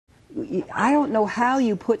I don't know how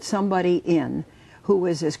you put somebody in who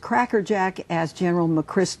is as crackerjack as General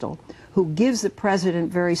McChrystal, who gives the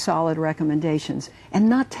president very solid recommendations, and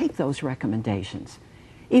not take those recommendations.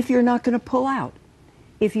 If you're not going to pull out,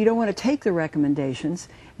 if you don't want to take the recommendations,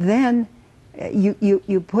 then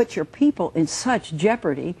you put your people in such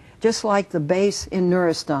jeopardy, just like the base in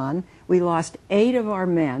Nuristan. We lost 8 of our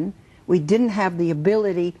men. We didn't have the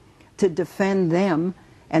ability to defend them,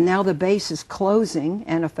 and now the base is closing,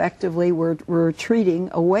 and effectively we're retreating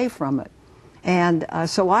away from it. And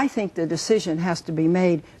so I think the decision has to be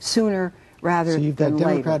made sooner rather than later. So you've got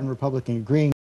Democrat and Republican agreeing